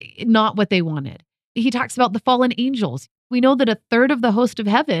not what they wanted. He talks about the fallen angels. We know that a third of the host of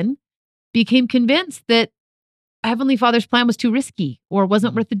heaven became convinced that Heavenly Father's plan was too risky or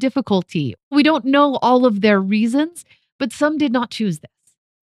wasn't worth the difficulty. We don't know all of their reasons, but some did not choose this.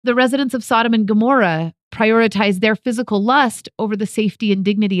 The residents of Sodom and Gomorrah prioritized their physical lust over the safety and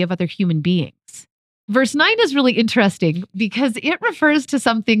dignity of other human beings. Verse 9 is really interesting because it refers to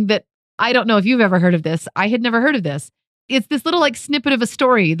something that I don't know if you've ever heard of this. I had never heard of this. It's this little snippet of a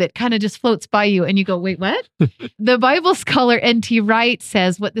story that kind of just floats by you and you go, wait, what? The Bible scholar N.T. Wright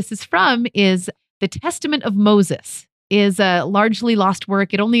says what this is from is the Testament of Moses is a largely lost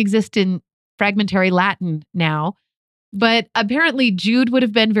work. It only exists in fragmentary Latin now. But apparently Jude would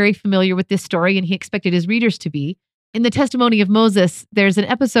have been very familiar with this story and he expected his readers to be. In the Testimony of Moses, there's an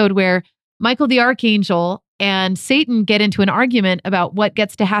episode where Michael the archangel and Satan get into an argument about what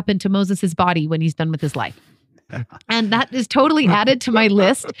gets to happen to Moses' body when he's done with his life. And that is totally added to my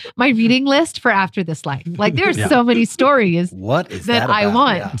list, my reading list for after this life. There's so many stories that I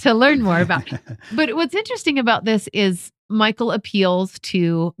want to learn more about. But what's interesting about this is Michael appeals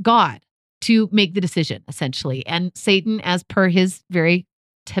to God to make the decision, essentially. And Satan, as per his very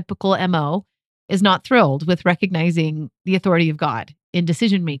typical MO, is not thrilled with recognizing the authority of God in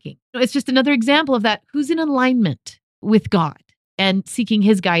decision-making. It's just another example of that. Who's in alignment with God and seeking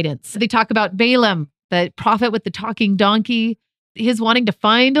his guidance? They talk about Balaam, the prophet with the talking donkey, his wanting to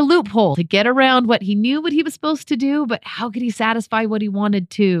find a loophole to get around what he knew what he was supposed to do, but how could he satisfy what he wanted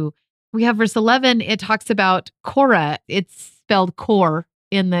to? We have verse 11. It talks about Korah. It's spelled Kor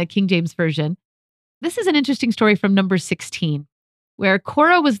in the King James Version. This is an interesting story from Numbers 16, where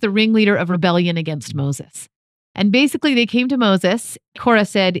Korah was the ringleader of rebellion against Moses. And basically they came to Moses. Korah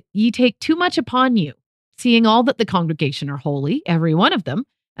said, "Ye take too much upon you, seeing all that the congregation are holy, every one of them,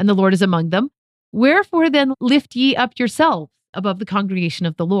 and the Lord is among them. Wherefore then lift ye up yourselves above the congregation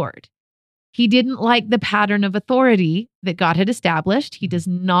of the Lord." He didn't like the pattern of authority that God had established. He does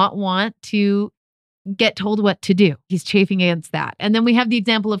not want to get told what to do. He's chafing against that. And then we have the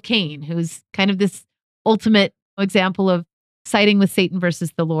example of Cain, who's kind of this ultimate example of siding with Satan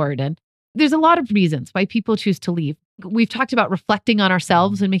versus the Lord. And there's a lot of reasons why people choose to leave. We've talked about reflecting on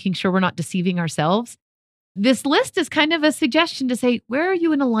ourselves and making sure we're not deceiving ourselves. This list is kind of a suggestion to say, where are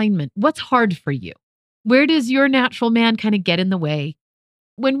you in alignment? What's hard for you? Where does your natural man kind of get in the way?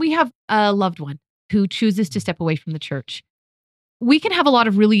 When we have a loved one who chooses to step away from the church, we can have a lot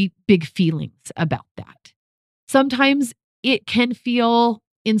of really big feelings about that. Sometimes it can feel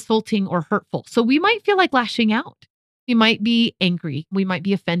insulting or hurtful. So we might feel like lashing out. We might be angry. We might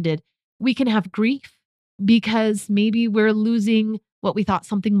be offended. We can have grief because maybe we're losing what we thought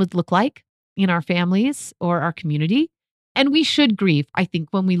something would look like in our families or our community. And we should grieve, I think,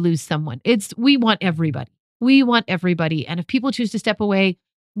 when we lose someone. We want everybody. We want everybody. And if people choose to step away,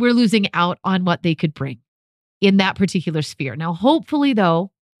 we're losing out on what they could bring in that particular sphere. Now, hopefully,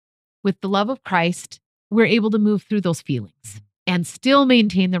 though, with the love of Christ, we're able to move through those feelings and still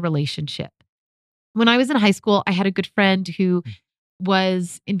maintain the relationship. When I was in high school, I had a good friend who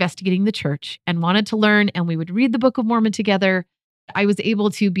was investigating the church and wanted to learn, and we would read the Book of Mormon together. I was able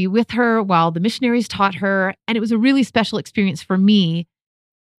to be with her while the missionaries taught her, and it was a really special experience for me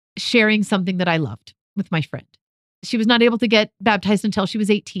sharing something that I loved with my friend. She was not able to get baptized until she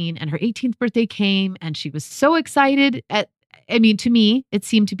was 18, and her 18th birthday came, and she was so excited to me, it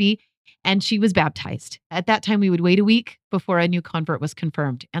seemed to be, and she was baptized. At that time, we would wait a week before a new convert was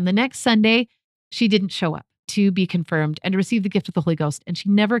confirmed. And the next Sunday, she didn't show up to be confirmed and to receive the gift of the Holy Ghost, and she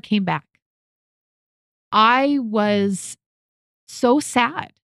never came back. I was so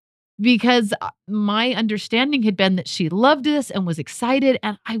sad because my understanding had been that she loved this and was excited,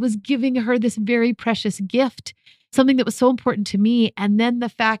 and I was giving her this very precious gift, something that was so important to me. And then the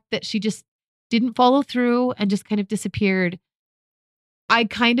fact that she just didn't follow through and just kind of disappeared, I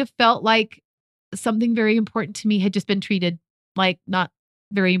kind of felt like something very important to me had just been treated like not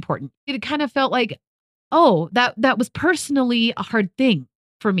very important. It kind of felt like, oh, that was personally a hard thing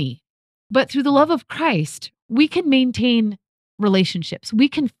for me. But through the love of Christ, we can maintain relationships. We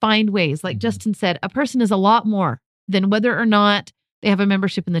can find ways, like Justin said, a person is a lot more than whether or not they have a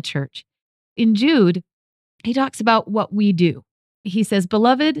membership in the church. In Jude, he talks about what we do. He says,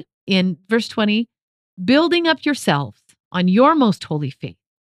 "Beloved," in verse 20, "building up yourselves on your most holy faith,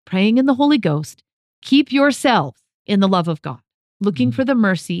 praying in the Holy Ghost, keep yourselves in the love of God, looking for the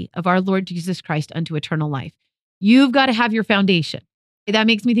mercy of our Lord Jesus Christ unto eternal life." You've got to have your foundation. That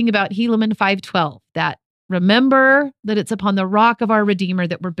makes me think about Helaman 5:12, that remember that it's upon the rock of our Redeemer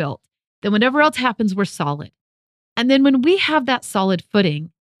that we're built. Then whatever else happens, we're solid. And then when we have that solid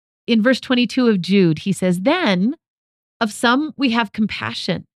footing, in verse 22 of Jude, he says, "Then of some we have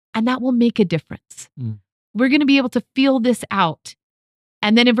compassion, and that will make a difference." We're going to be able to feel this out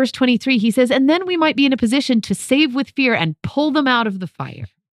And then in verse 23, he says, and then we might be in a position to save with fear and pull them out of the fire.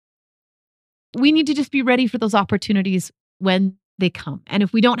 We need to just be ready for those opportunities when they come. And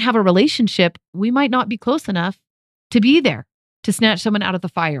if we don't have a relationship, we might not be close enough to be there to snatch someone out of the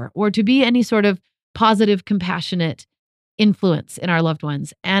fire or to be any sort of positive, compassionate influence in our loved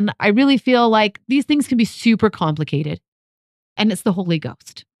ones. And I really feel like these things can be super complicated. And it's the Holy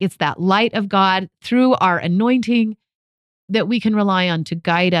Ghost. It's that light of God through our anointing that we can rely on to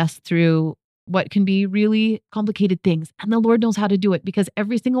guide us through what can be really complicated things. And the Lord knows how to do it because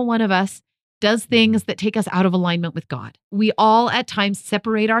every single one of us does things that take us out of alignment with God. We all at times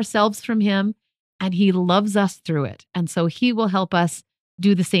separate ourselves from Him, and He loves us through it. And so He will help us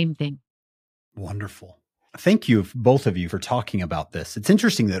do the same thing. Wonderful. Thank you, both of you, for talking about this. It's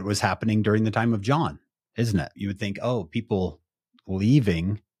interesting that it was happening during the time of John, isn't it? You would think, oh, people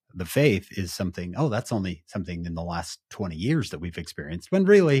leaving the faith is something, oh, that's only something in the last 20 years that we've experienced, when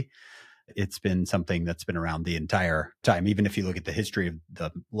really it's been something that's been around the entire time. Even if you look at the history of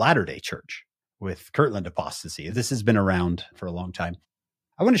the Latter-day Church with Kirtland apostasy, this has been around for a long time.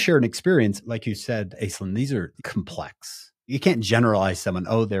 I want to share an experience. Like you said, Aislin, these are complex. You can't generalize someone,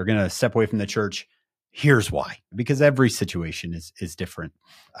 oh, they're going to step away from the church. Here's why, because every situation is different.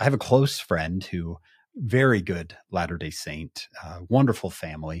 I have a close friend who very good Latter-day Saint, wonderful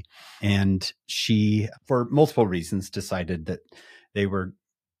family. And she, for multiple reasons, decided that they were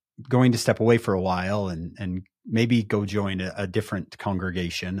going to step away for a while and maybe go join a different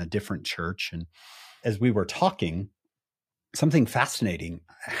congregation, a different church. And as we were talking, something fascinating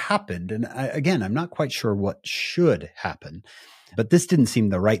happened. And again, I'm not quite sure what should happen, but this didn't seem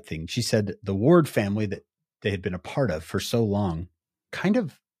the right thing. She said the Ward family that they had been a part of for so long kind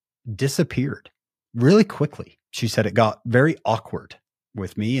of disappeared really quickly. She said it got very awkward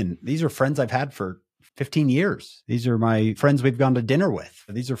with me. And these are friends I've had for 15 years. These are my friends we've gone to dinner with.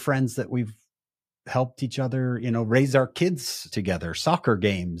 These are friends that we've helped each other, raise our kids together, soccer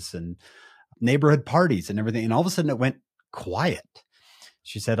games and neighborhood parties and everything. And all of a sudden it went quiet.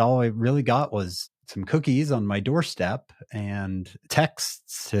 She said, all I really got was some cookies on my doorstep and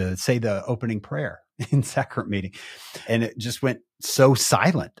texts to say the opening prayer in sacrament meeting. And it just went so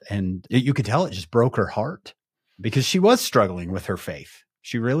silent. And you could tell it just broke her heart because she was struggling with her faith.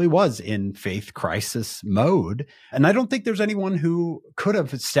 She really was in faith crisis mode. And I don't think there's anyone who could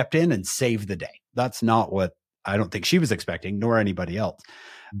have stepped in and saved the day. That's not what I don't think she was expecting, nor anybody else.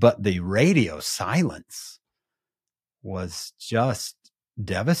 But the radio silence was just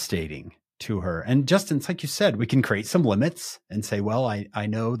devastating to her. And Justin, it's like you said, we can create some limits and say, well, I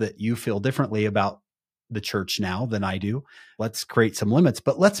know that you feel differently about the church now than I do. Let's create some limits,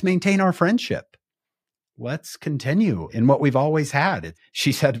 but let's maintain our friendship. Let's continue in what we've always had.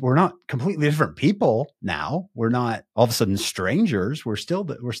 She said, we're not completely different people now. We're not all of a sudden strangers. We're still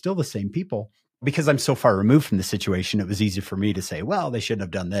the same people. Because I'm so far removed from the situation, it was easy for me to say, well, they shouldn't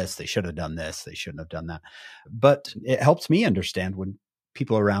have done this. They should have done this. They shouldn't have done that. But it helps me understand when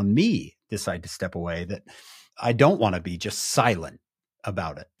people around me decide to step away that I don't want to be just silent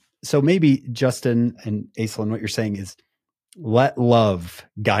about it. So maybe Justin and Aislin, what you're saying is let love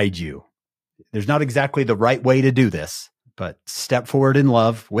guide you. There's not exactly the right way to do this, but step forward in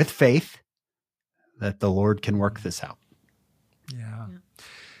love with faith that the Lord can work this out. Yeah.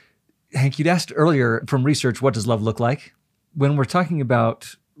 Hank, you'd asked earlier from research, what does love look like? When we're talking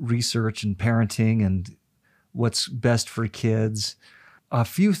about research and parenting and what's best for kids, a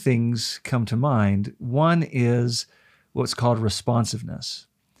few things come to mind. One is what's called responsiveness.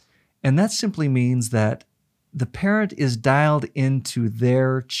 And that simply means that the parent is dialed into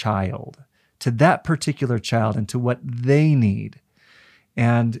their child, to that particular child and to what they need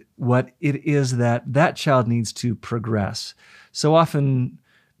and what it is that child needs to progress. So often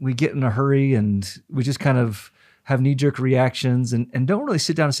we get in a hurry and we just kind of have knee-jerk reactions and don't really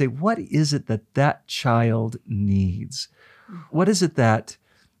sit down and say, what is it that child needs? What is it that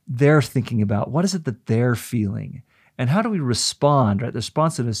they're thinking about? What is it that they're feeling? And how do we respond, right? The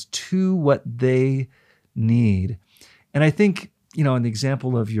responsiveness to what they need. And I think, in the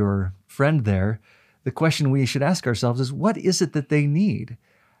example of your friend there, the question we should ask ourselves is, what is it that they need?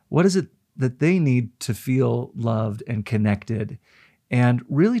 What is it that they need to feel loved and connected? And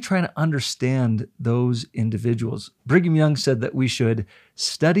really trying to understand those individuals. Brigham Young said that we should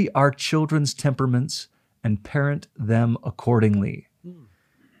study our children's temperaments and parent them accordingly.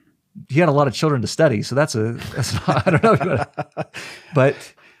 He had a lot of children to study, so that's not, I don't know.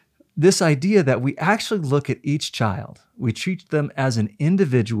 But this idea that we actually look at each child, we treat them as an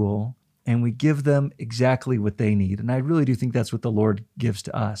individual, and we give them exactly what they need. And I really do think that's what the Lord gives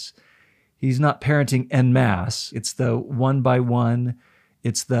to us. He's not parenting en masse. It's the one by one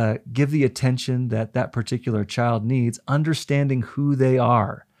It's the give the attention that that particular child needs, understanding who they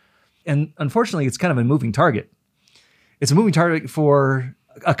are. And unfortunately, it's kind of a moving target. It's a moving target for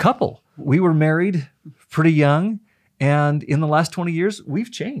a couple. We were married pretty young, and in the last 20 years,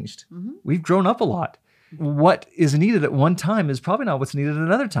 we've changed. Mm-hmm. We've grown up a lot. What is needed at one time is probably not what's needed at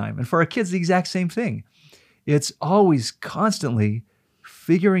another time. And for our kids, the exact same thing. It's always constantly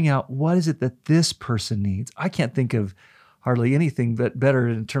figuring out what is it that this person needs. I can't think of hardly anything but better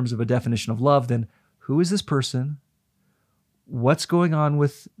in terms of a definition of love than who is this person? What's going on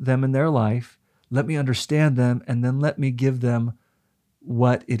with them in their life? Let me understand them, and then let me give them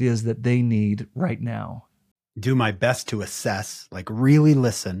what it is that they need right now. Do my best to assess, like really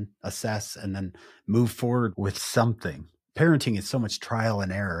listen, assess, and then move forward with something. Parenting is so much trial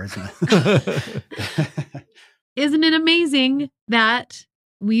and error, isn't it? Isn't it amazing that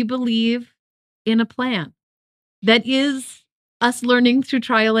we believe in a plan that is us learning through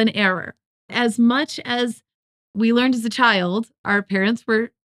trial and error? As much as we learned as a child, our parents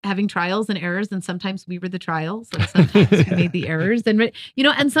were having trials and errors, and sometimes we were the trials, and sometimes we made the errors, and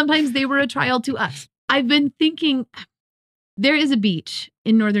and sometimes they were a trial to us. I've been thinking, there is a beach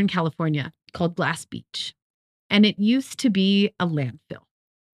in Northern California called Glass Beach, and it used to be a landfill,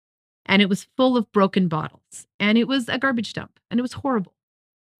 and it was full of broken bottles, and it was a garbage dump, and it was horrible.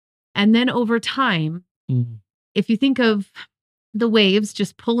 And then over time, if you think of the waves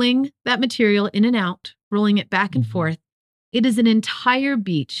just pulling that material in and out, rolling it back and forth, it is an entire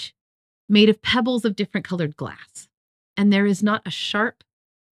beach made of pebbles of different colored glass. And there is not a sharp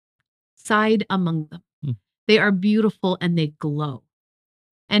side among them. They are beautiful and they glow.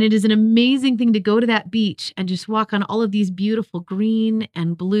 And it is an amazing thing to go to that beach and just walk on all of these beautiful green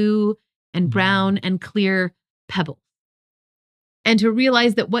and blue and brown and clear pebbles. And to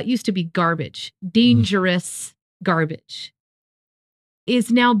realize that what used to be garbage, dangerous garbage,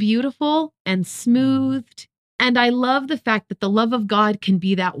 is now beautiful and smoothed. And I love the fact that the love of God can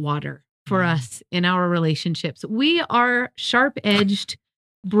be that water for us in our relationships. We are sharp-edged,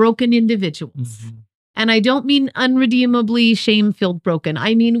 broken individuals. And I don't mean unredeemably shame-filled broken.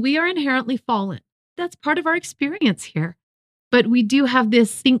 I mean, we are inherently fallen. That's part of our experience here. But we do have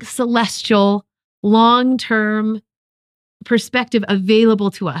this think celestial, long-term perspective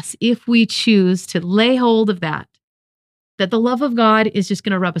available to us if we choose to lay hold of that the love of God is just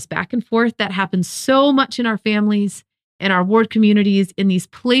going to rub us back and forth. That happens so much in our families, in our ward communities, in these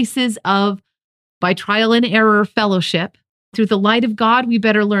places of, by trial and error, fellowship. Through the light of God, we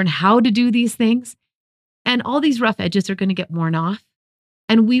better learn how to do these things. And all these rough edges are going to get worn off,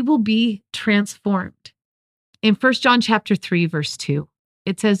 and we will be transformed. In 1 John chapter 3, verse 2,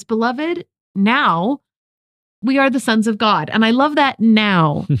 it says, "Beloved, now we are the sons of God." And I love that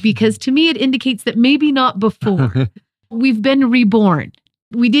now, because to me, it indicates that maybe not before. We've been reborn.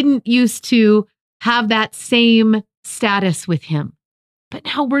 We didn't used to have that same status with him, but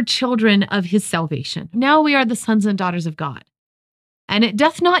now we're children of his salvation. Now we are the sons and daughters of God. And it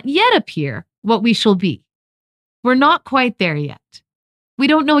doth not yet appear what we shall be. We're not quite there yet. We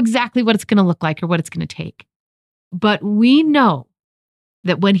don't know exactly what it's going to look like or what it's going to take. But we know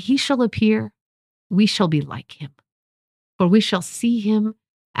that when he shall appear, we shall be like him, for we shall see him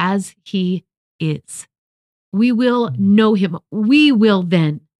as he is. We will know him. We will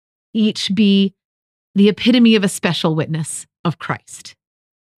then each be the epitome of a special witness of Christ.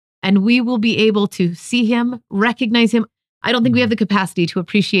 And we will be able to see him, recognize him. I don't think we have the capacity to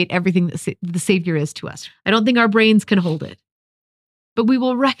appreciate everything that the Savior is to us. I don't think our brains can hold it. But we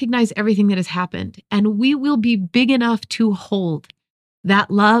will recognize everything that has happened, and we will be big enough to hold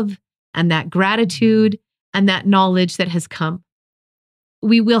that love and that gratitude and that knowledge that has come.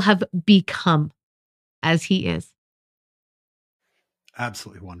 We will have become as he is.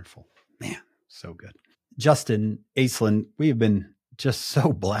 Absolutely wonderful. Man, so good. Justin, Aislin, we have been just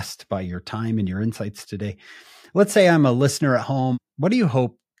so blessed by your time and your insights today. Let's say I'm a listener at home. What do you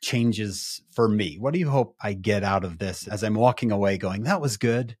hope changes for me? What do you hope I get out of this as I'm walking away going, that was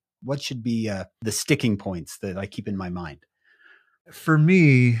good? What should be the sticking points that I keep in my mind? For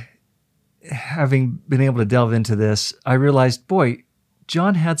me, having been able to delve into this, I realized, boy,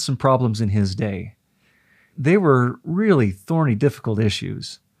 John had some problems in his day. They were really thorny, difficult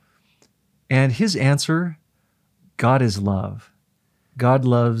issues. And his answer, God is love. God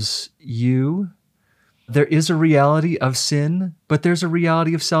loves you. There is a reality of sin, but there's a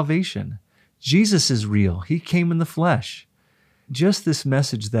reality of salvation. Jesus is real. He came in the flesh. Just this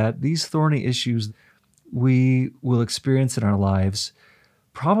message that these thorny issues we will experience in our lives,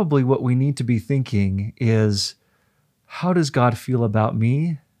 probably what we need to be thinking is, how does God feel about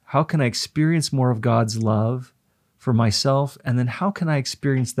me? How can I experience more of God's love for myself? And then how can I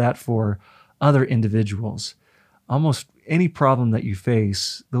experience that for other individuals? Almost any problem that you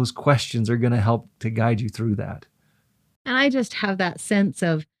face, those questions are going to help to guide you through that. And I just have that sense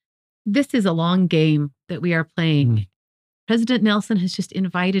of this is a long game that we are playing. President Nelson has just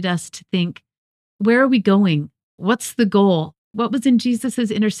invited us to think, where are we going? What's the goal? What was in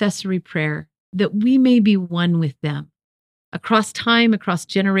Jesus's intercessory prayer? That we may be one with them across time, across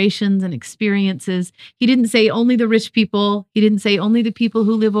generations and experiences. He didn't say only the rich people. He didn't say only the people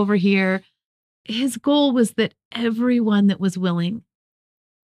who live over here. His goal was that everyone that was willing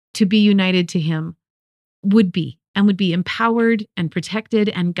to be united to him would be empowered and protected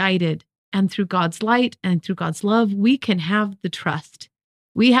and guided. And through God's light and through God's love, we can have the trust.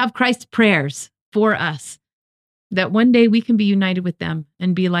 We have Christ's prayers for us that one day we can be united with them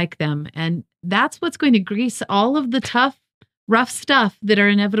and be like them. And that's what's going to grease all of the tough, rough stuff that are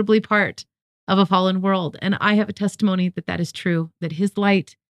inevitably part of a fallen world. And I have a testimony that that is true, that his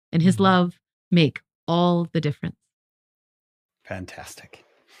light and his love make all the difference. Fantastic.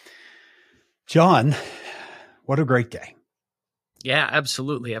 John, what a great day. Yeah,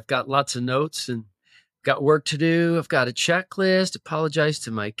 absolutely. I've got lots of notes and got work to do. I've got a checklist. Apologize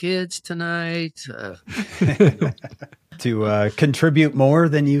to my kids tonight. To contribute more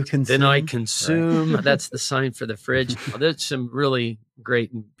than you consume. Than I consume. Right. That's the sign for the fridge. There's some really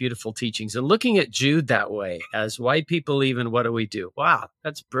great and beautiful teachings. And looking at Jude that way, as white people even, what do we do? Wow,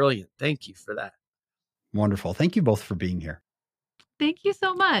 that's brilliant. Thank you for that. Wonderful. Thank you both for being here. Thank you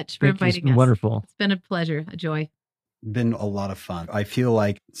so much for inviting us. Wonderful. It's been a pleasure, a joy. Been a lot of fun. I feel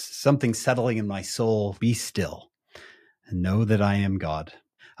like something settling in my soul. Be still and know that I am God.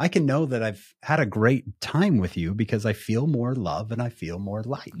 I can know that I've had a great time with you because I feel more love and I feel more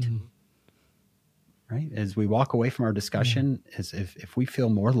light. Right? As we walk away from our discussion, as if we feel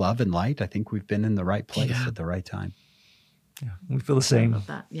more love and light, I think we've been in the right place at the right time. Yeah, we feel the same. About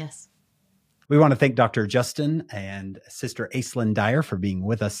that. Yes. We want to thank Dr. Justin and Sister Aislin Dyer for being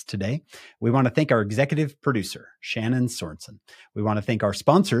with us today. We want to thank our executive producer, Shannon Sorensen. We want to thank our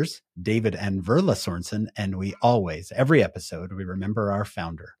sponsors, David and Verla Sorensen. And we always, every episode, we remember our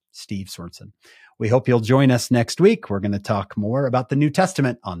founder, Steve Sorensen. We hope you'll join us next week. We're going to talk more about the New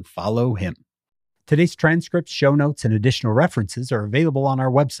Testament on Follow Him. Today's transcripts, show notes, and additional references are available on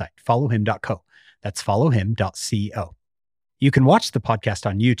our website, followhim.co. That's followhim.co. You can watch the podcast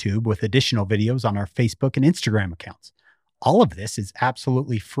on YouTube with additional videos on our Facebook and Instagram accounts. All of this is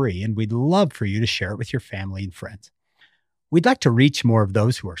absolutely free, and we'd love for you to share it with your family and friends. We'd like to reach more of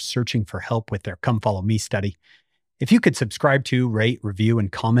those who are searching for help with their Come Follow Me study. If you could subscribe to, rate, review,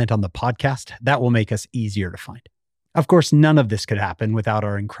 and comment on the podcast, that will make us easier to find. Of course, none of this could happen without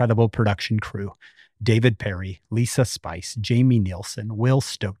our incredible production crew. David Perry, Lisa Spice, Jamie Nielsen, Will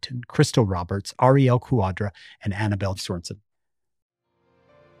Stoughton, Crystal Roberts, Ariel Cuadra, and Annabelle Sorensen.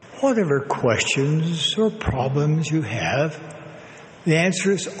 Whatever questions or problems you have, the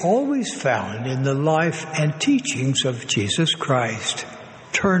answer is always found in the life and teachings of Jesus Christ.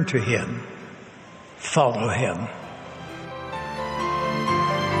 Turn to Him. Follow Him.